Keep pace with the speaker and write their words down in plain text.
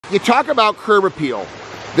You talk about curb appeal.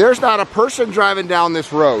 There's not a person driving down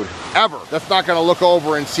this road, ever, that's not gonna look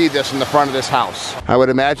over and see this in the front of this house. I would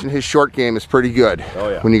imagine his short game is pretty good. Oh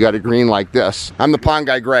yeah. When you got a green like this. I'm the pond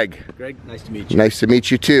guy, Greg. Greg, nice to meet you. Nice to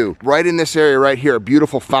meet you too. Right in this area right here, a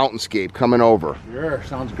beautiful fountainscape coming over. Sure,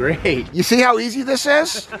 sounds great. You see how easy this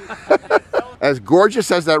is? As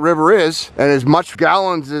gorgeous as that river is, and as much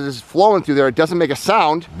gallons as is flowing through there, it doesn't make a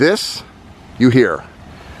sound. This, you hear.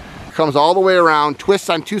 Comes all the way around, twists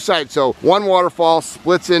on two sides. So one waterfall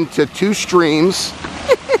splits into two streams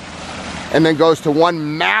and then goes to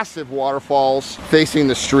one massive waterfalls facing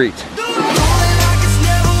the street.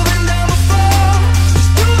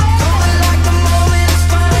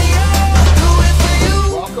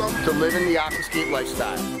 Welcome to living the Aquascape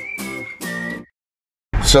lifestyle.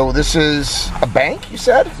 So this is a bank, you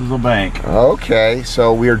said? This is a bank. Okay,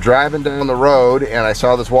 so we were driving down the road and I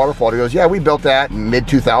saw this waterfall. He goes, yeah, we built that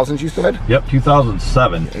mid-2000s, you said? Yep,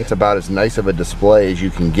 2007. It's about as nice of a display as you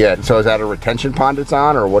can get. So is that a retention pond it's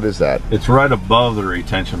on, or what is that? It's right above the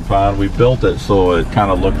retention pond. We built it so it kind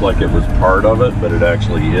of looked like it was part of it, but it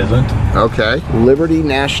actually isn't. Okay. Liberty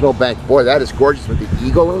National Bank. Boy, that is gorgeous with the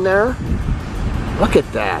eagle in there. Look at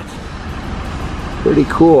that. Pretty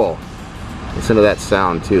cool. Listen to that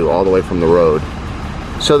sound too, all the way from the road.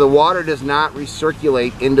 So the water does not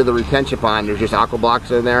recirculate into the retention pond. There's just aqua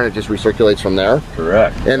blocks in there and it just recirculates from there?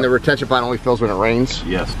 Correct. And the retention pond only fills when it rains?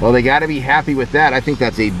 Yes. Well, they gotta be happy with that. I think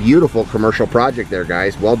that's a beautiful commercial project there,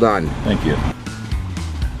 guys. Well done. Thank you.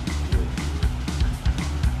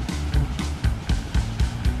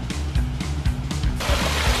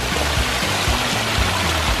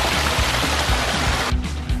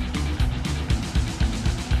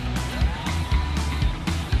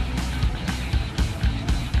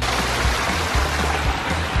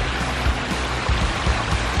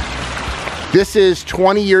 This is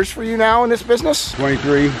 20 years for you now in this business?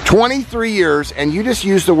 23. 23 years, and you just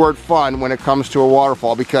use the word fun when it comes to a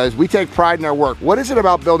waterfall because we take pride in our work. What is it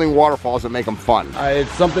about building waterfalls that make them fun?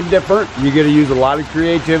 It's something different. You get to use a lot of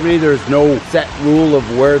creativity. There's no set rule of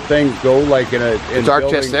where things go, like in a It's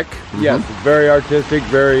artistic. Yes, it's very artistic,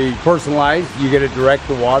 very personalized. You get to direct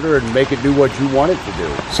the water and make it do what you want it to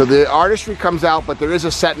do. So the artistry comes out, but there is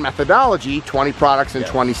a set methodology, 20 products and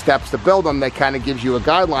 20 steps to build them that kind of gives you a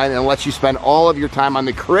guideline and lets you spend all of your time on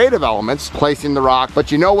the creative elements, placing the rock,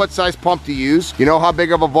 but you know what size pump to use, you know how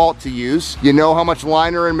big of a vault to use, you know how much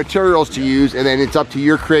liner and materials to use, and then it's up to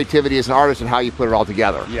your creativity as an artist and how you put it all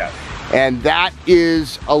together. Yes. And that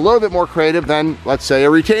is a little bit more creative than, let's say, a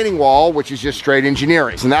retaining wall, which is just straight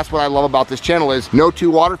engineering. And that's what I love about this channel is no two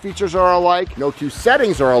water features are alike, no two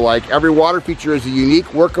settings are alike. Every water feature is a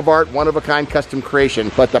unique work of art, one-of-a-kind custom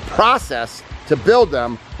creation, but the process to build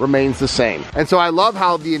them remains the same. And so I love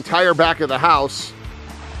how the entire back of the house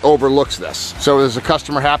overlooks this. So is the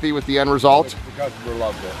customer happy with the end result? The customer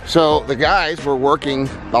loves it. So the guys were working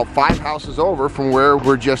about 5 houses over from where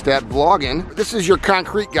we're just at vlogging. This is your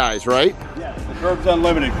concrete guys, right? Yeah, the Curbs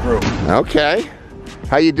Unlimited crew. Okay.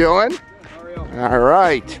 How you doing? All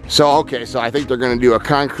right. So, okay, so I think they're gonna do a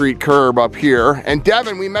concrete curb up here. And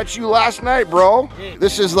Devin, we met you last night, bro.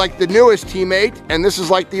 This is like the newest teammate, and this is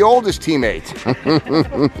like the oldest teammate.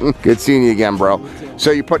 Good seeing you again, bro.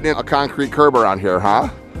 So you're putting in a concrete curb around here, huh?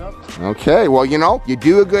 Okay, well, you know, you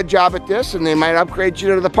do a good job at this and they might upgrade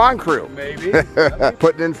you to the pond crew. Maybe.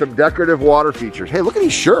 Putting in some decorative water features. Hey, look at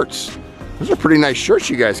these shirts. Those are pretty nice shirts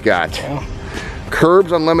you guys got. Yeah.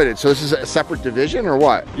 Curbs Unlimited. So this is a separate division or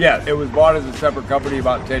what? Yeah, it was bought as a separate company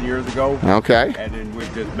about 10 years ago. Okay. And then we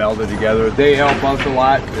just melded together. They help us a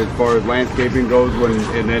lot as far as landscaping goes,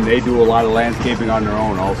 and then they do a lot of landscaping on their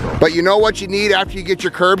own also. But you know what you need after you get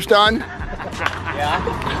your curbs done?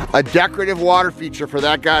 Yeah. A decorative water feature for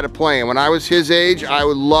that guy to play in. When I was his age, I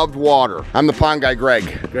loved water. I'm the pond guy,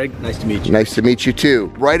 Greg. Greg, nice to meet you. Nice to meet you too.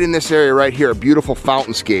 Right in this area right here, a beautiful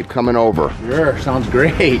fountainscape coming over. Sure, sounds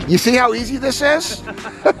great. You see how easy this is?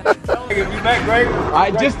 Have you met Greg?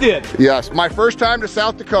 I just did. Yes, my first time to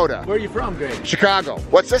South Dakota. Where are you from, Greg? Chicago.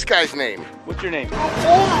 What's this guy's name? What's your name?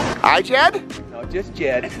 I, Jed? No, just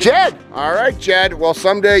Jed. Jed. All right, Jed. Well,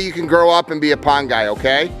 someday you can grow up and be a pond guy,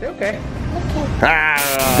 okay? Okay.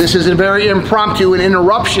 This is a very impromptu and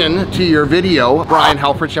interruption to your video. Brian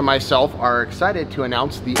Helfrich and myself are excited to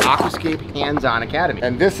announce the Aquascape Hands-On Academy.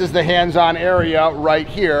 And this is the hands-on area right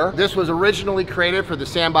here. This was originally created for the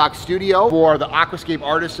Sandbox Studio for the Aquascape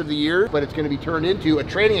Artists of the Year, but it's going to be turned into a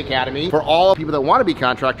training academy for all people that want to be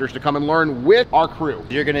contractors to come and learn with our crew.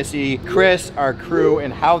 You're gonna see Chris, our crew,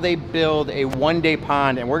 and how they build a one-day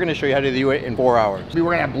pond, and we're gonna show you how to do it in 4 hours. We're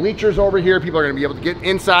going to have bleachers over here. People are going to be able to get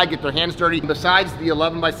inside, get their hands dirty. Besides besides the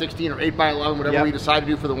 11 by 16 or 8 by 11, whatever Yep. we decide to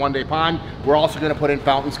do for the one-day pond, we're also gonna put in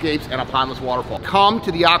fountainscapes and a pondless waterfall. Come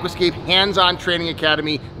to the Aquascape Hands-On Training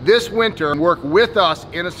Academy this winter and work with us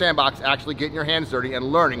in a sandbox, actually getting your hands dirty and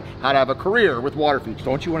learning how to have a career with water features.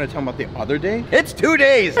 Don't you want to tell them about the other day? It's 2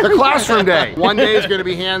 days. The classroom day. One day is gonna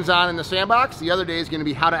be hands-on in the sandbox. The other day is gonna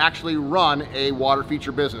be how to actually run a water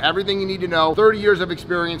feature business. Everything you need to know, 30 years of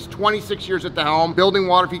experience, 26 years at the helm, building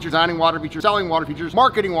water features, designing water features, selling water features,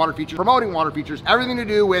 marketing water features, promoting water features, everything to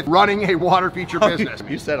do with running a water feature business.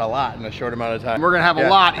 You said a lot in a short amount of time. We're gonna have a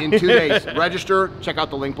lot in 2 days. Register, check out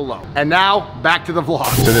the link below. And now, back to the vlog.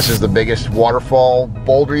 So this is the biggest waterfall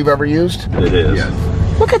boulder you've ever used? It is.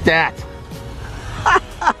 Yes. Look at that.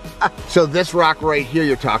 So this rock right here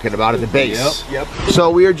you're talking about at the base. Yep.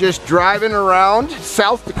 So we are just driving around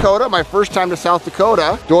South Dakota, my first time to South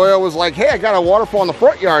Dakota. Doyle was like, hey, I got a waterfall in the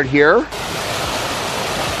front yard here.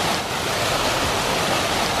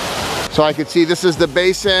 So I could see this is the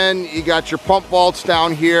basin, you got your pump vaults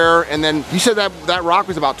down here, and then you said that rock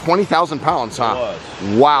was about 20,000 pounds, huh? It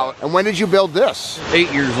was. Wow, and when did you build this?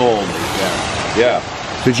 8 years old. Yeah.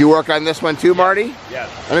 Did you work on this one too, Marty? Yeah.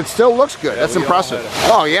 And it still looks good, that's we all impressive.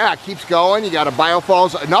 had Oh yeah, it keeps going, you got a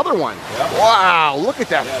biofalls, another one. Yep. Wow, look at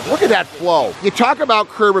that, look at that flow. You talk about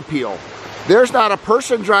curb appeal. There's not a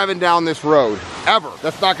person driving down this road, ever,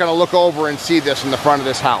 that's not gonna look over and see this in the front of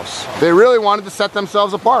this house. They really wanted to set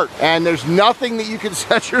themselves apart. And there's nothing that you can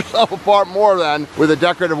set yourself apart more than with a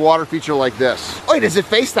decorative water feature like this. Wait, does it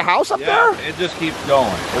face the house up there? It just keeps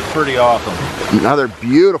going. It's pretty awesome. Another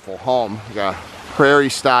beautiful home. You got prairie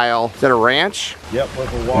style. Is that a ranch? Yep,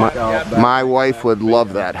 with a walkout back. My wife would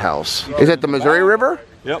love that house. Is it the Missouri River?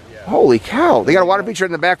 Yep. Holy cow. They got a water feature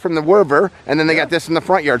in the back from the river, and then they got this in the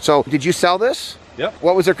front yard. So did you sell this? Yep.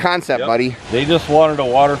 What was their concept, Yep. buddy? They just wanted a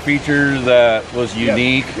water feature that was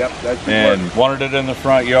unique. Yep, that's And wanted it in the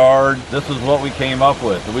front yard. This is what we came up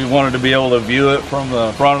with. We wanted to be able to view it from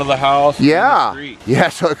the front of the house. to Yeah. the street. Yeah,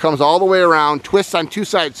 so it comes all the way around, twists on 2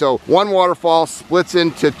 sides. So one waterfall splits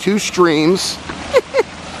into 2 streams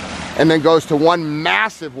and then goes to one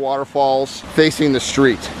massive waterfalls facing the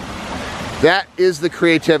street. That is the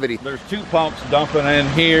creativity. There's 2 pumps dumping in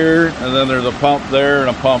here, and then there's a pump there and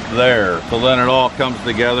a pump there. So then it all comes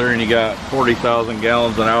together and you got 40,000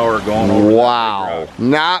 gallons an hour going over. Wow,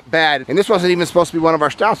 not bad. And this wasn't even supposed to be one of our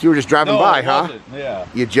stops. You were just driving by, it huh? wasn't. Yeah.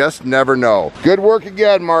 You just never know. Good work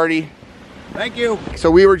again, Marty. Thank you.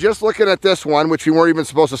 So we were just looking at this one, which we weren't even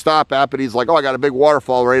supposed to stop at, but he's like, oh, I got a big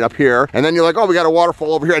waterfall right up here. And then you're like, oh, we got a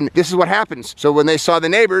waterfall over here. And this is what happens. So when they saw the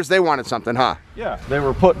neighbors, they wanted something, huh? Yeah. They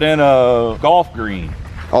were putting in a golf green.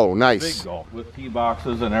 Oh, nice. Big golf with tee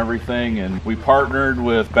boxes and everything, and we partnered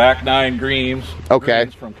with Back 9 Greens. Okay.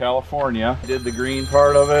 Greens from California. Did the green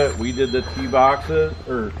part of it. We did the tee boxes,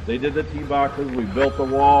 or they did the tee boxes. We built the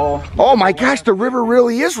wall. Oh my gosh, the river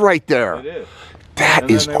really is right there. It is. That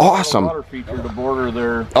And is then they wanted a awesome. water feature to border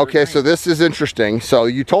their Okay, so this is interesting. So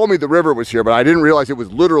you told me the river was here, but I didn't realize it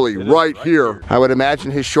was literally right here. I would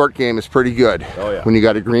imagine his short game is pretty good. Oh, yeah. When you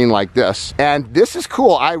got a green like this. And this is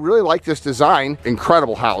cool. I really like this design.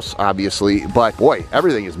 Incredible house, obviously, but boy,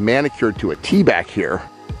 everything is manicured to a T back here.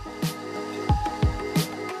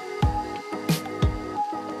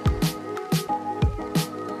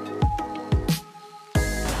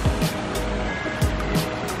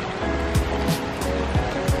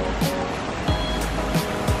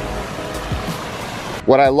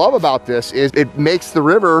 What I love about this is it makes the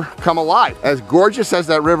river come alive. As gorgeous as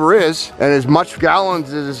that river is, and as much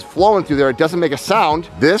gallons as is flowing through there, it doesn't make a sound.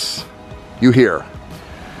 This, you hear.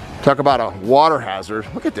 Talk about a water hazard.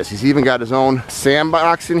 Look at this, he's even got his own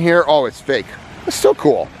sandbox in here. Oh, it's fake. It's still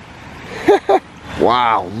cool.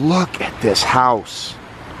 Wow, look at this house.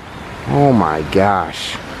 Oh my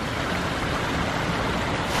gosh.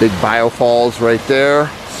 Big biofalls right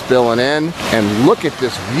there, spilling in. And look at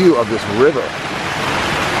this view of this river.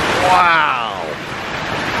 Wow.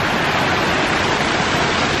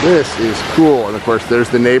 This is cool. And of course, there's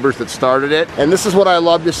the neighbors that started it. And this is what I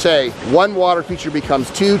love to say. One water feature becomes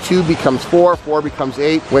 2, 2 becomes 4, 4 becomes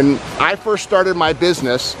 8. When I first started my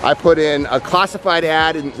business, I put in a classified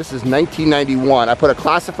ad, and this is 1991. I put a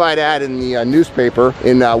classified ad in the newspaper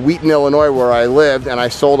in Wheaton, Illinois, where I lived, and I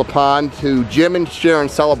sold a pond to Jim and Sharon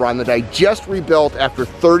Celebron that I just rebuilt after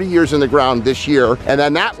 30 years in the ground this year. And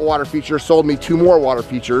then that water feature sold me 2 more water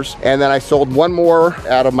features. And then I sold 1 more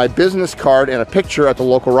out of my business card and a picture at the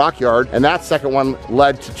local local rock yard, and that second one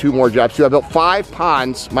led to 2 more jobs too. I built 5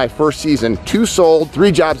 ponds my first season, 2 sold,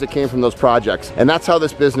 3 jobs that came from those projects. And that's how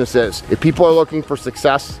this business is. If people are looking for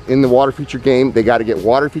success in the water feature game, they got to get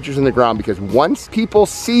water features in the ground, because once people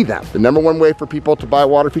see them, the #1 way for people to buy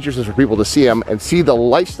water features is for people to see them and see the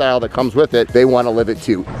lifestyle that comes with it. They want to live it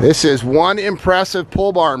too. This is one impressive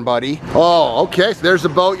pull barn, buddy. Oh, okay, so there's the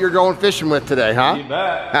boat you're going fishing with today, huh? You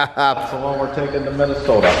bet. That's the one we're taking to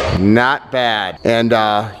Minnesota. Not bad. And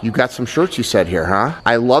you got some shirts you said here, huh?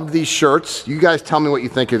 I love these shirts. You guys tell me what you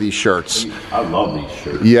think of these shirts. I love these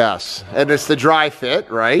shirts. Yes, and it's the dry fit,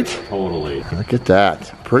 right? Totally. Look at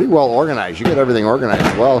that. Pretty well organized. You get everything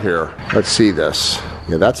organized well here. Let's see this.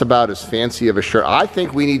 Yeah, that's about as fancy of a shirt. I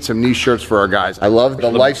think we need some new shirts for our guys. I love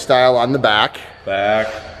the lifestyle on the back.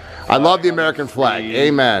 I love the American flag.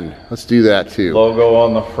 Amen. Let's do that too. Logo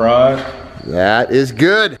on the front. That is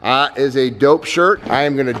good. That is a dope shirt. I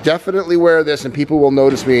am gonna definitely wear this and people will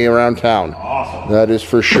notice me around town. Awesome. That is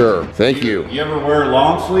for sure. Thank you. You ever wear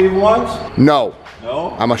long sleeve ones? No.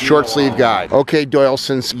 No? I'm a short sleeve guy. Okay, Doyle,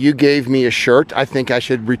 since you gave me a shirt, I think I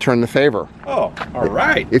should return the favor. Oh, all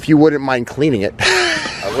right. If you wouldn't mind cleaning it.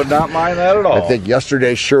 I would not mind that at all. I think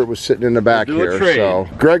yesterday's shirt was sitting in the back here. So,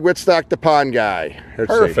 Greg Wittstock, the pond guy.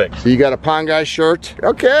 Perfect. So you got a pond guy shirt?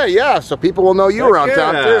 Okay, yeah, so people will know you around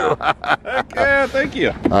town too. Heck yeah, thank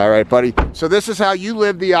you. All right, buddy. So this is how you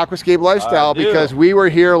live the Aquascape lifestyle, because we were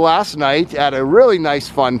here last night at a really nice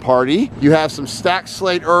fun party. You have some stacked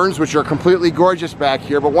slate urns, which are completely gorgeous back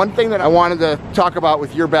here. But one thing that I wanted to talk about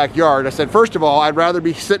with your backyard, I said, first of all, I'd rather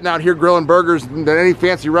be sitting out here grilling burgers than any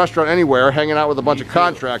fancy restaurant anywhere, hanging out with a bunch of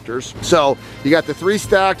contractors. So you got the 3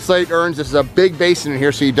 stacked slate urns. This is a big basin in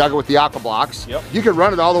here, so you dug it with the aqua blocks. Yep. You can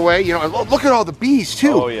run it all the way, you know, and look at all the bees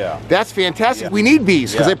too. Oh yeah. That's fantastic. Yeah. We need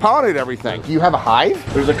bees because they pollinate everything. Do you have a hive?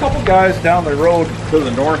 There's a couple guys down the road to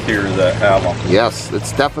the north here that have them. Yes,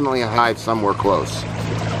 it's definitely a hive somewhere close.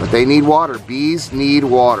 But they need water. Bees need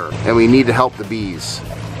water, and we need to help the bees.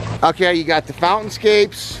 Okay, you got the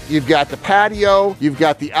fountainscapes, you've got the patio, you've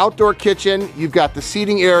got the outdoor kitchen, you've got the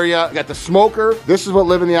seating area, you got the smoker. This is what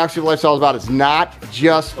living the Aquascape lifestyle is about. It's not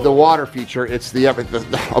just the water feature, it's the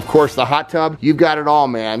of course, the hot tub. You've got it all,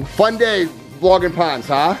 man. Fun day vlogging ponds,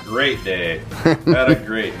 huh? Great day. Had a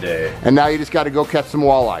great day. And now you just got to go catch some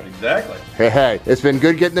walleye. Exactly. Hey, it's been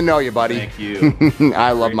good getting to know you, buddy. Thank you.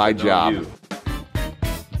 I love my job.